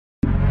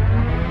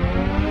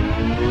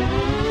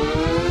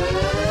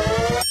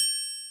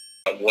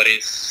what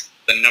is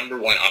the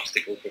 #1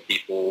 obstacle for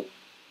people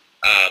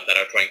that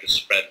are trying to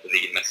spread the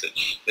vegan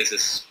message? This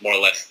is more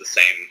or less the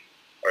same,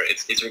 or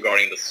it's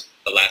regarding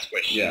the last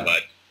question, Yeah.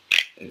 but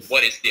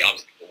what is the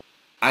obstacle?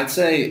 I'd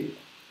say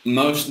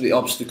most of the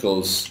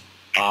obstacles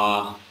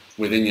are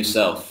within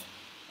yourself.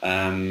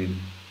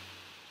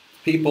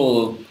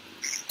 People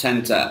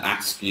tend to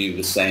ask you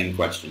the same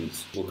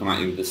questions. Will come at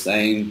you with the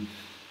same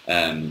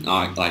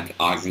like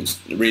arguments.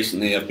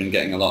 Recently, I've been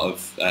getting a lot of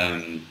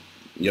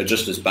you're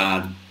just as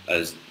bad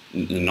as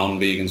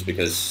non-vegans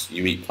because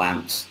you eat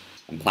plants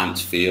and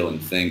plants feel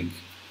and think.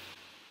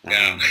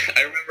 Yeah, I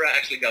remember I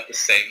actually got the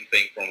same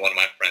thing from one of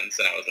my friends,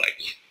 and I was like,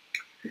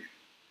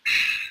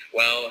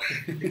 well,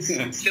 it's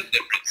still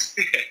different.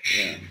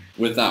 Yeah.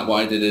 With that,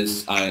 what I did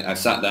is I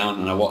sat down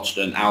and I watched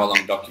an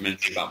hour-long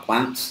documentary about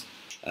plants,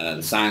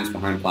 the science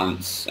behind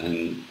plants,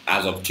 and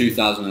as of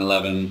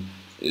 2011,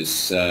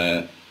 it's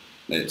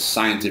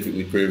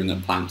scientifically proven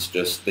that plants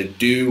they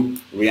do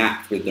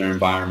react with their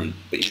environment,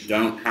 but you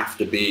don't have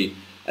to be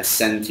a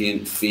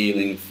sentient,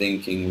 feeling,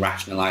 thinking,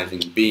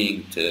 rationalizing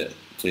being to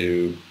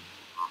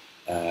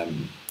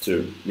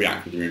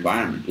react with your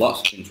environment.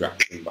 Lots of things react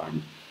with the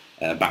environment.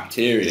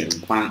 Bacteria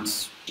and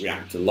plants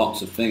react to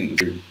lots of things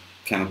through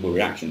chemical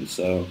reactions.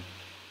 So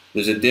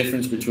there's a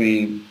difference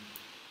between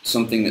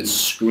something that's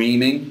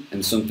screaming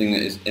and something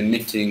that is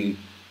emitting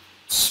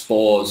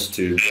spores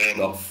to ward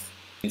off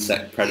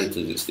insect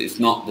predators. It's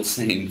not the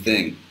same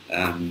thing.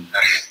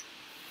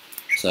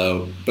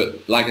 But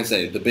like I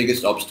say, the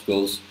biggest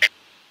obstacles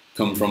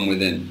come from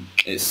within.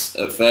 It's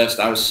at first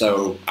I was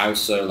so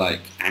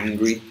like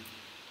angry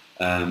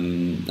at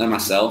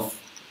myself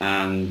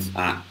and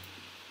at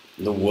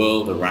the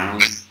world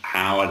around.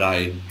 How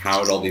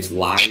had all these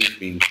lies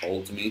been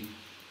told to me?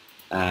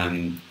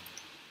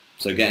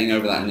 So getting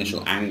over that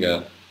initial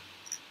anger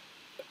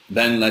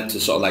then led to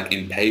sort of like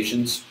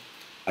impatience.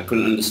 I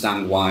couldn't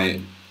understand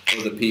why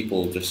other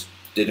people just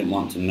didn't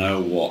want to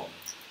know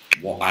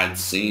what I'd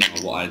seen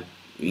or what I'd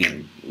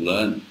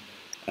learned.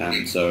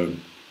 So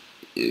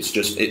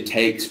it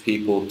takes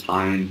people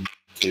time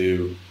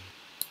to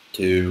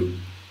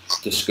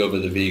discover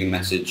the vegan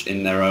message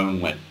in their own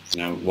way.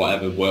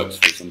 Whatever works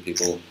for some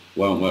people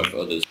won't work for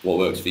others. What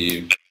works for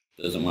you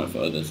doesn't work for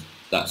others.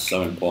 That's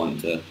so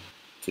important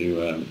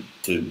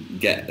to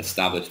get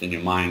established in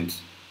your mind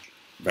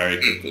very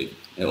quickly.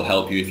 It'll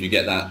help you if you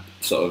get that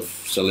sort of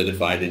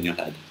solidified in your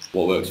head.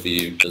 What works for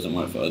you doesn't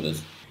work for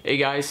others. Hey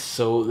guys,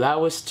 so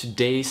that was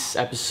today's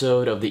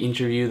episode of the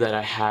interview that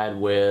I had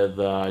with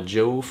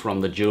Joe from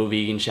the Joe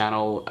Vegan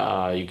channel.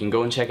 You can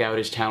go and check out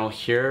his channel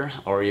here,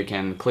 or you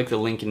can click the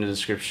link in the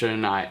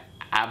description. I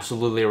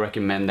absolutely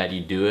recommend that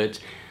you do it.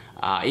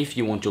 If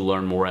you want to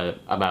learn more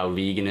about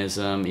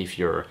veganism, if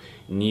you're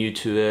new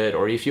to it,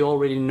 or if you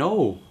already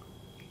know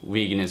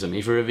veganism,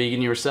 if you're a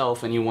vegan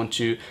yourself and you want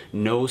to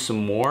know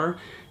some more,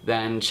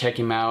 then check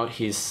him out.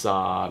 He's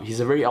a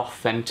very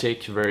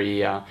authentic,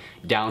 very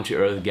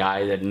down-to-earth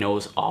guy that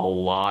knows a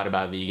lot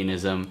about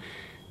veganism,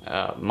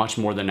 much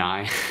more than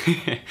I.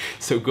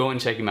 So go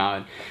and check him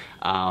out.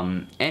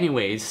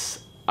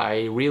 Anyways,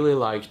 I really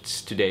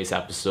liked today's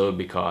episode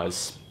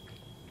because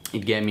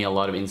it gave me a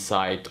lot of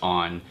insight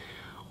on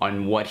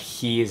what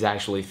he is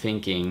actually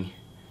thinking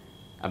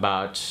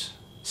about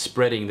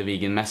spreading the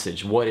vegan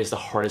message. What is the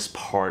hardest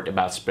part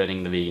about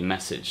spreading the vegan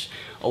message?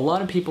 A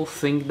lot of people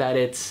think that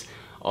it's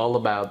all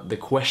about the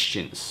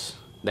questions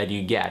that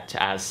you get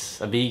as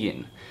a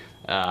vegan,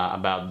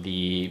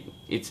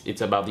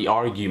 it's about the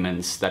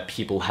arguments that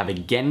people have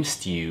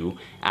against you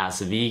as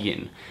a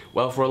vegan.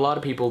 Well, for a lot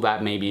of people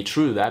that may be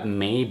true, that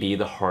may be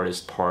the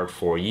hardest part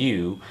for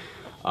you,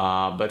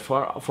 but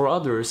for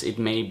others it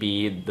may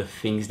be the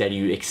things that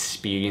you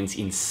experience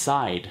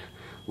inside.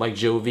 Like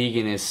Joe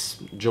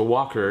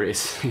Walker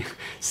is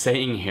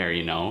saying here,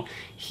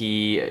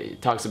 he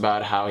talks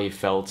about how he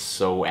felt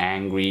so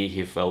angry,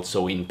 he felt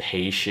so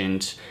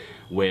impatient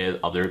with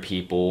other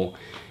people.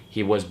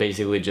 He was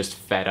basically just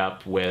fed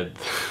up with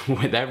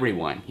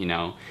everyone,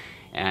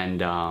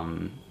 And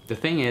the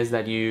thing is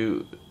that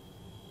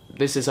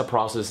this is a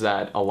process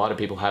that a lot of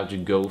people have to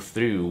go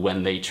through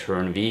when they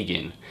turn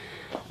vegan.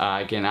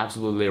 I can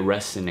absolutely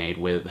resonate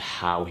with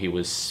how he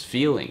was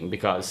feeling,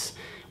 because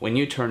when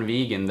you turn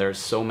vegan, there's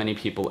so many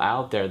people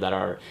out there that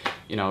are,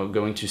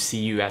 going to see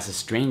you as a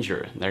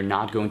stranger. They're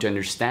not going to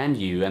understand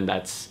you, and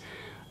that's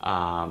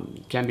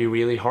can be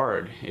really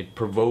hard. It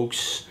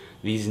provokes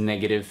these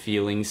negative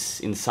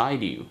feelings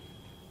inside you.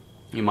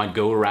 You might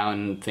go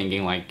around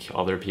thinking like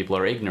other people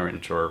are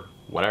ignorant or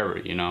whatever,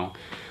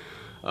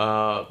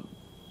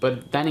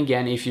 But then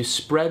again, if you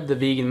spread the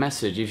vegan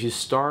message, if you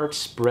start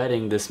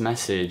spreading this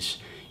message,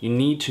 you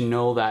need to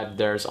know that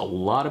there's a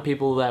lot of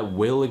people that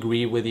will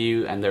agree with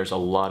you, and there's a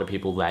lot of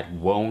people that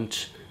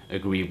won't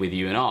agree with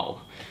you at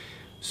all.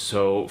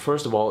 So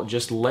first of all,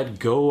 just let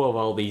go of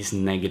all these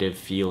negative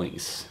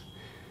feelings.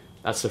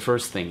 That's the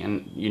first thing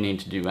and you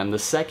need to do. And the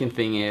second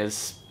thing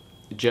is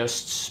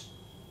just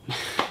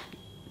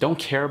don't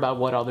care about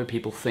what other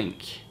people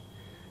think.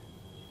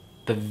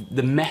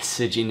 The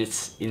message in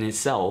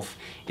itself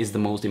is the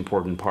most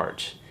important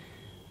part.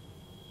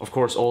 of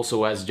course,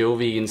 also as Joe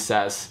Vegan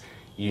says,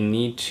 you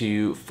need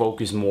to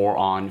focus more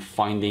on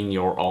finding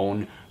your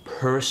own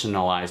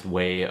personalized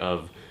way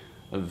of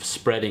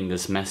spreading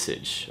this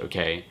message,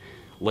 okay?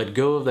 Let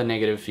go of the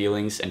negative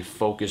feelings and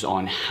focus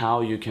on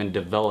how you can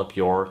develop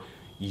your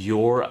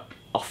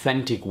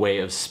authentic way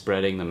of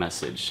spreading the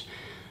message.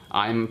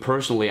 I'm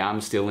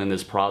still in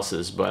this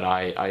process, but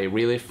I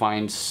really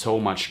find so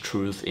much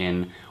truth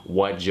in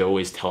what Joe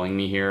is telling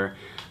me here.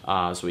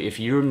 So if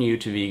you're new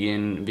to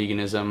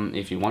veganism,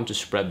 if you want to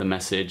spread the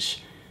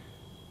message,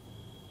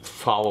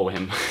 follow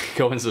him.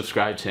 Go and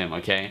subscribe to him,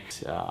 okay?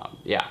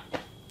 Yeah,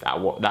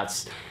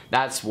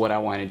 that's what I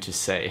wanted to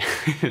say.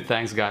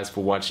 Thanks guys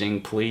for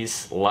watching.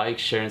 Please like,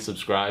 share, and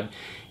subscribe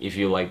if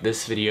you like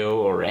this video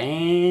or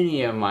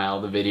any of my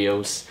other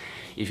videos.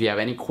 If you have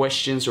any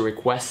questions or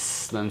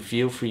requests, then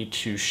feel free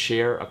to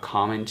share a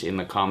comment in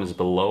the comments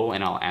below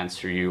and I'll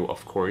answer you,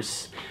 of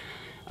course.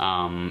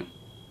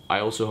 I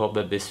also hope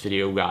that this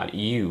video got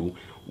you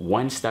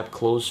one step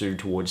closer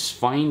towards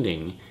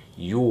finding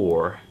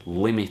your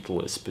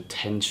limitless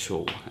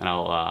potential, and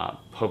I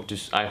hope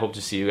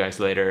to see you guys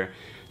later,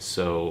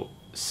 so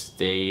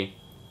stay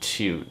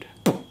tuned.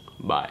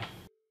 Bye.